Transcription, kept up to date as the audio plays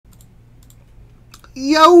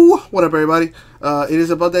Yo, what up, everybody? It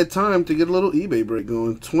is about that time to get a little eBay break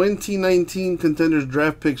going. 2019 Contenders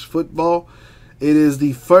Draft Picks Football. It is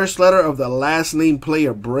the first letter of the last name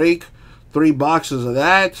player break. 3 boxes of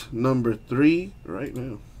that. Number 3 right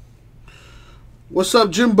now. What's up,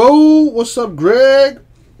 Jimbo? What's up, Greg?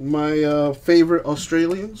 My favorite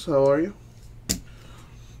Australians. How are you?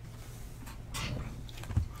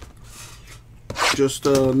 Just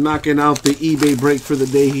knocking out the eBay break for the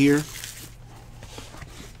day here.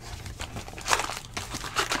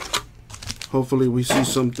 Hopefully we see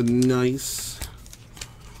something nice.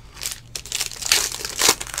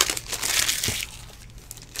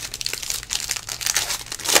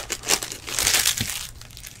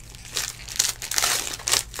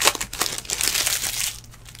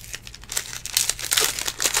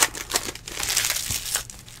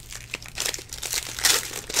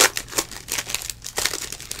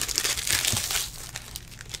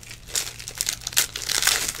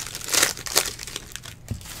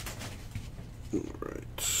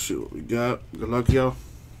 Alright, see what we got. Good luck, y'all.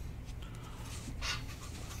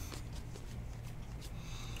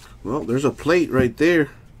 Well, there's a plate right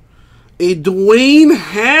there. A Dwayne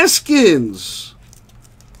Haskins.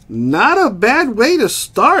 Not a bad way to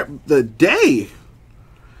start the day.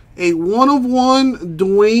 A 1/1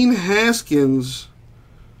 Dwayne Haskins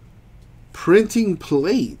printing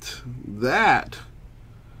plate. That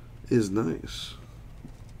is nice.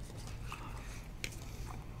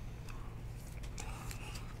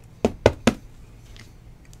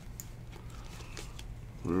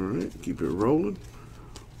 Alright, keep it rolling.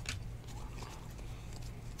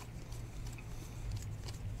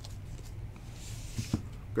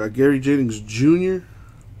 Got Gary Jennings Jr.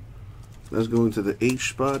 That's going to the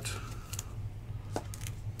H spot.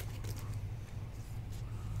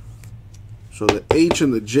 So the H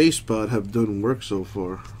and the J spot have done work so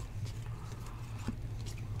far.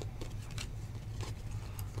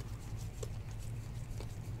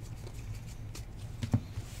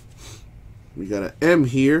 We got an M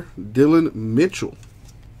here, Dylan Mitchell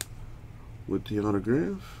with the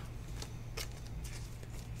autograph.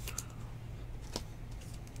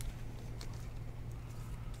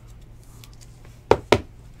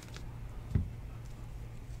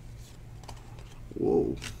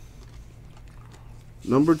 Whoa.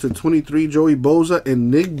 Number to 23, Joey Bosa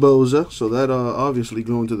and Nick Bosa. So that obviously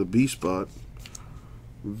going to the B spot.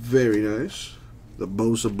 Very nice. The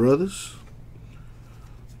Bosa brothers.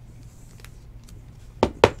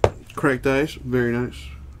 Cracked ice, very nice.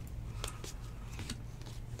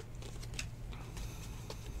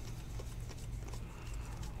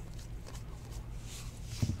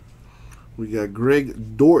 We got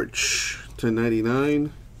Greg Dortch to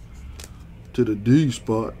 99 to the D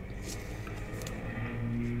spot.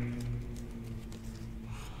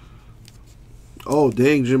 Oh,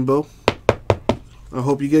 dang, Jimbo. I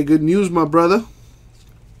hope you get good news, my brother.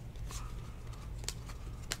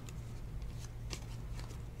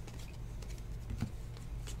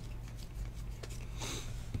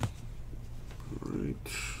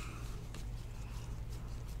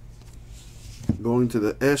 Going to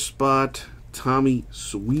the S spot, Tommy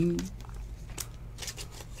Sweeney.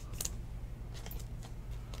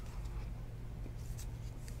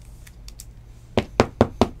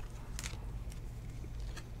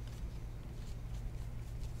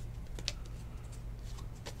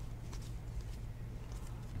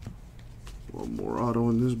 One more auto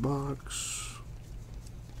in this box.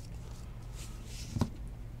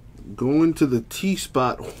 Going to the T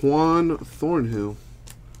spot, Juan Thornhill.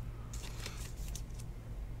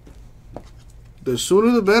 The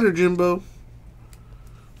sooner the better, Jimbo.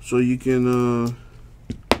 So you can,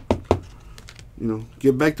 you know,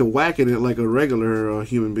 get back to whacking it like a regular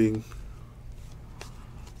human being.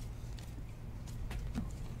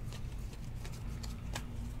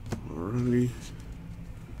 Alrighty.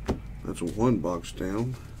 That's 1 box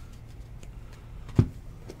down.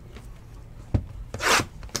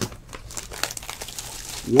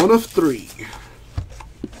 One of 3.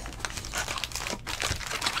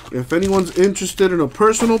 If anyone's interested in a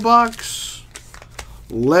personal box,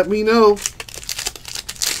 let me know.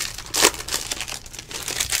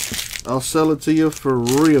 I'll sell it to you for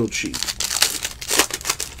real cheap.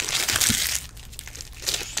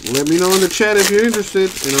 Let me know in the chat if you're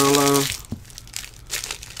interested, and I'll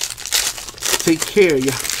take care of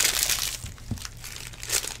you.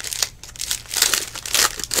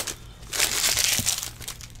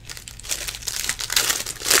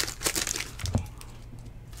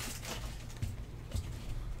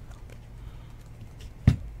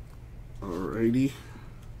 Alrighty.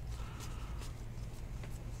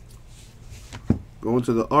 Going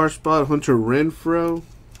to the R spot, Hunter Renfrow.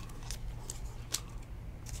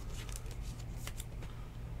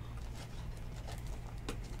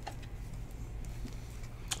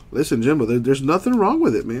 Listen, Jimbo, there's nothing wrong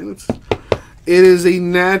with it, man. It is a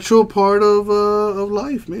natural part of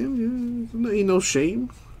life, man. Ain't no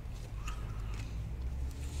shame.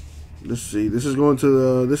 Let's see. This is going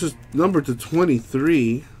to this is numbered to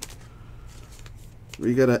 23.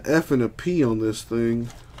 We got an F and a P on this thing.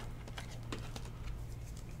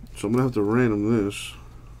 So I'm gonna have to random this.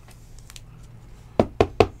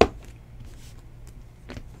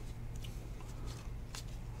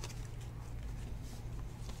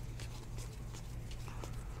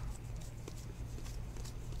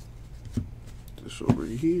 This over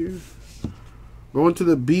here. Going to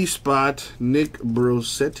the B spot, Nick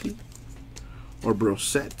Brosetti. Or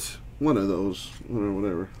Brosette. One of those. Or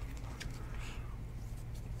whatever.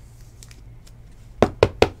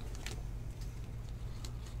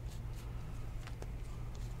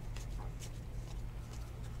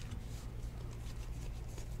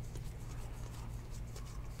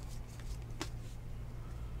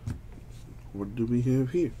 What do we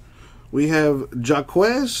have here? We have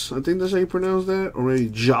Jaquez. I think that's how you pronounce that. Or maybe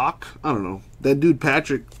Jock. I don't know. That dude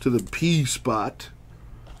Patrick to the P spot.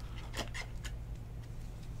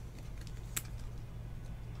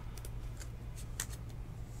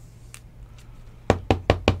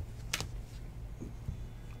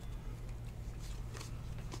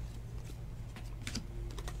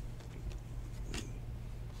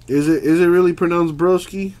 Is it really pronounced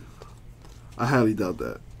Broski? I highly doubt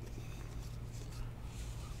that.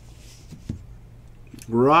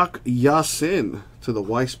 Rock Yasin to the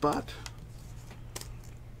Y spot.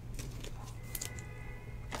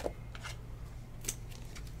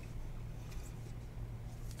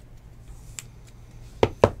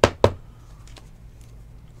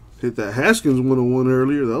 Hit that Haskins 101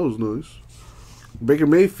 earlier. That was nice. Baker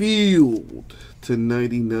Mayfield to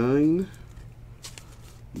 99.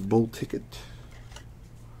 Bowl ticket.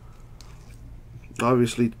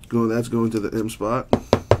 Obviously, that's going to the M spot.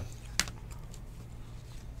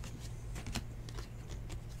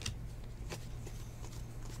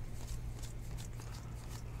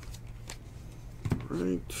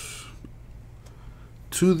 Right.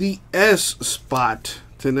 To the S spot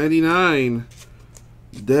to 99.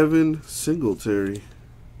 Devin Singletary.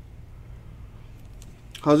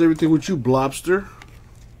 How's everything with you, Blobster?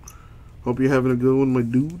 Hope you're having a good one, my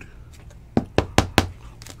dude.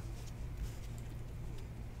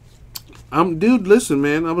 Dude, listen,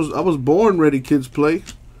 man. I was born ready, kids play.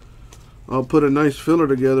 I'll put a nice filler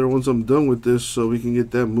together once I'm done with this, so we can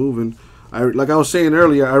get that moving. Like I was saying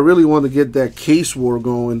earlier, I really want to get that case war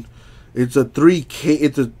going. It's a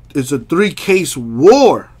 3-case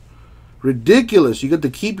war. Ridiculous. You get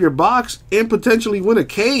to keep your box and potentially win a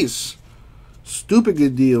case. Stupid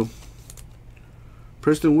good deal.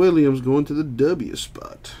 Preston Williams going to the W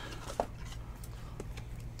spot.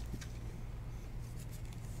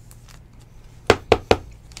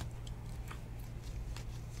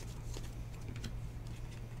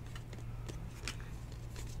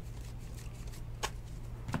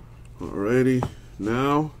 Alrighty,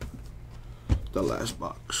 now the last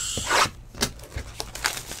box.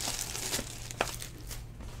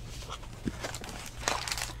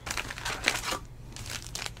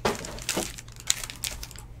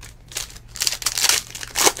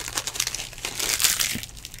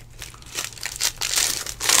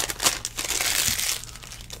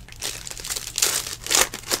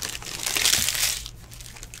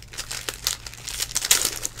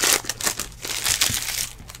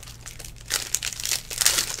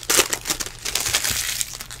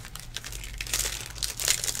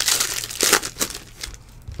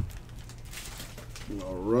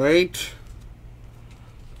 Alright.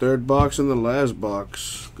 Third box and the last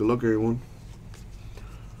box. Good luck, everyone.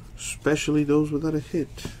 Especially those without a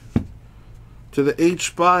hit. To the H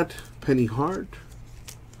spot, Penny Hart.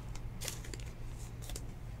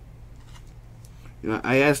 You know,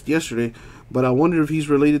 I asked yesterday, but I wonder if he's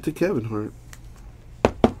related to Kevin Hart.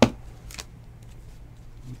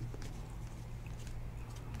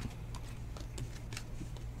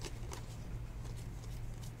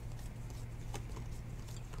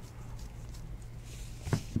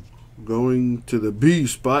 Going to the B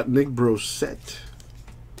spot, Nick Brossette.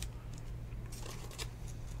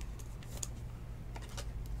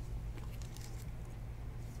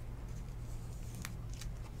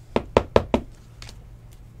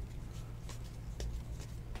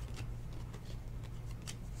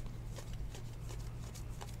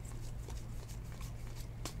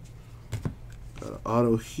 Got an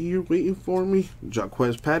auto here waiting for me.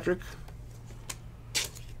 Jaquez Patrick.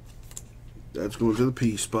 That's going to the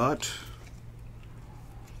P spot.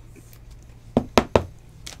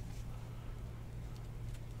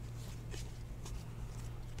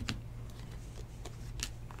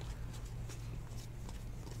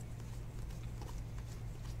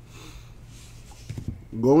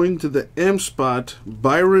 Going to the M spot,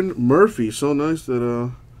 Byron Murphy. So nice that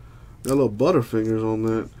got little butterfingers on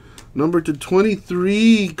that. Number to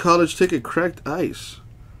 23, college ticket, cracked ice.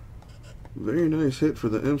 Very nice hit for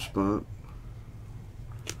the M spot.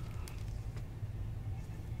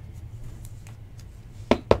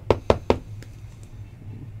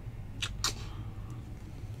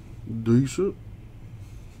 Decent.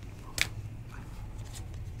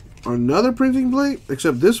 Another printing plate,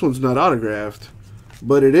 except this one's not autographed,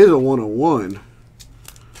 but it is a 101.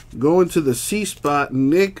 Going to the C spot,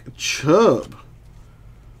 Nick Chubb.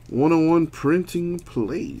 101 printing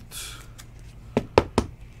plate.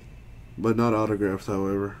 But not autographed,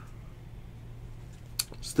 however.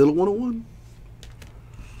 Still a 101.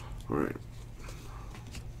 Alright.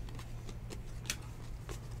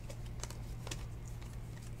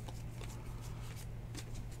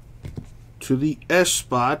 To the S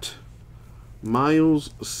spot, Miles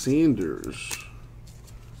Sanders.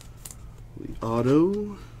 The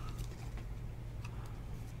auto.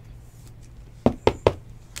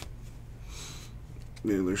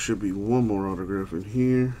 And there should be one more autograph in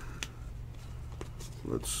here.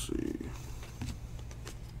 Let's see.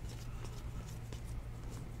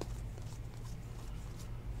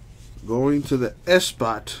 Going to the S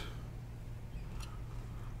spot,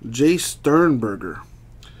 Jay Sternberger.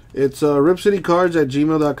 It's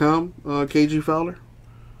ripcitycards@gmail.com, KG Fowler.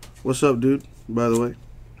 What's up, dude, by the way.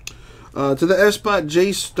 To the S spot,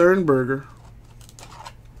 Jay Sternberger.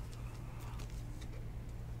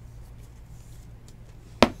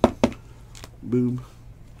 Boom.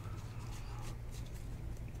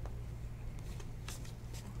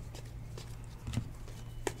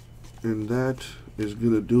 And that is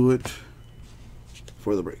going to do it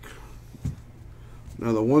for the break.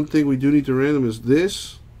 Now, the one thing we do need to random is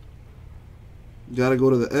this. Got to go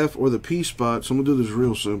to the F or the P spot, so I'm going to do this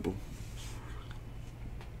real simple.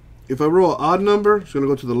 If I roll an odd number, it's going to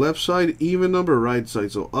go to the left side, even number, right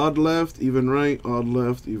side. So odd left, even right, odd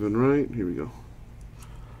left, even right. Here we go.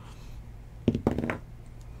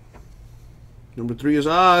 Number 3 is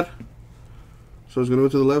odd. So it's going to go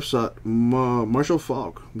to the left side. Marshall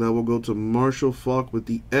Faulk. That will go to Marshall Faulk with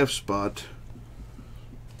the F spot.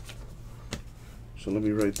 So let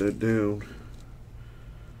me write that down.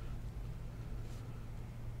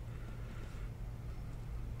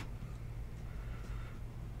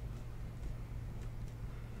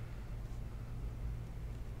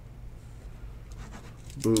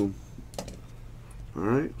 Boom.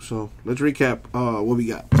 Alright, so let's recap what we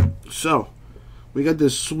got. So, we got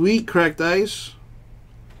this sweet cracked ice.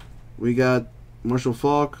 We got Marshall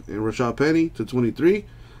Faulk and Rashad Penny to 23.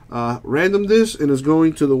 Random this, and it's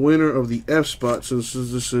going to the winner of the F spot, since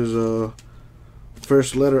this is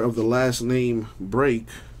first letter of the last name break.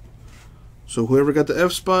 So whoever got the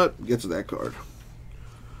F spot gets that card.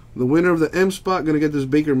 The winner of the M spot going to get this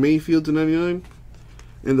Baker Mayfield to 99.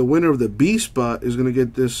 And the winner of the B spot is going to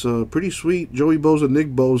get this pretty sweet Joey Bosa, Nick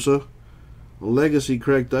Bosa, Legacy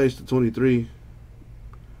cracked ice to 23.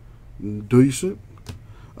 Decent.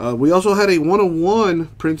 We also had a 101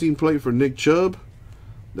 printing plate for Nick Chubb.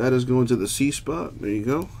 That is going to the C spot. There you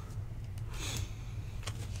go.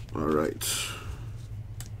 All right.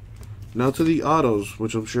 Now to the autos,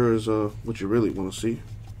 which I'm sure is what you really want to see.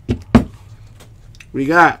 We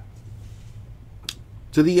got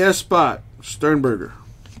to the S spot, Sternberger.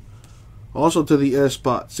 Also to the S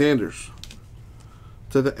spot, Sanders.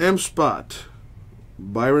 To the M spot,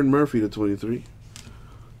 Byron Murphy to 23.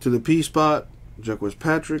 To the P spot, Jacquez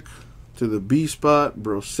Patrick. To the B spot,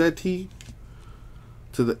 Brosetti.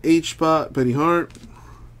 To the H spot, Penny Hart.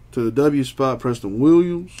 To the W spot, Preston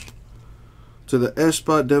Williams. To the S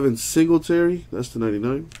spot, Devin Singletary. That's the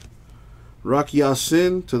 99. Rocky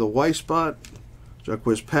Yassin to the Y spot.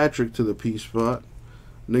 Jacquez Patrick to the P spot.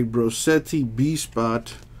 Nick Brosetti, B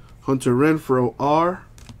spot. Hunter Renfrow, R.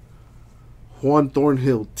 Juan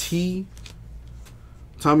Thornhill, T.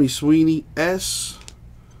 Tommy Sweeney, S.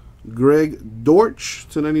 Greg Dortch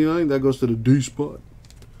to 99. That goes to the D spot.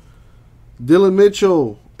 Dylan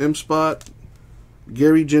Mitchell, M spot.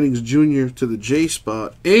 Gary Jennings Jr. to the J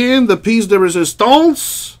spot. And the piece de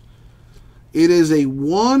resistance. It is a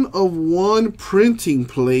 1/1 printing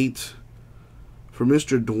plate for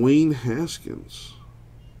Mr. Dwayne Haskins.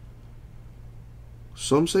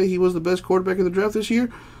 Some say he was the best quarterback in the draft this year.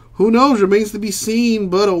 Who knows? Remains to be seen.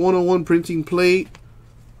 But a 1/1 printing plate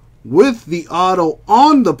with the auto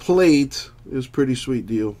on the plate is pretty sweet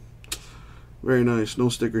deal. Very nice. No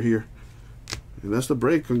sticker here. And that's the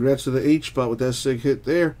break. Congrats to the H spot with that sick hit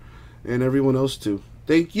there. And everyone else too.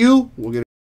 Thank you. We'll get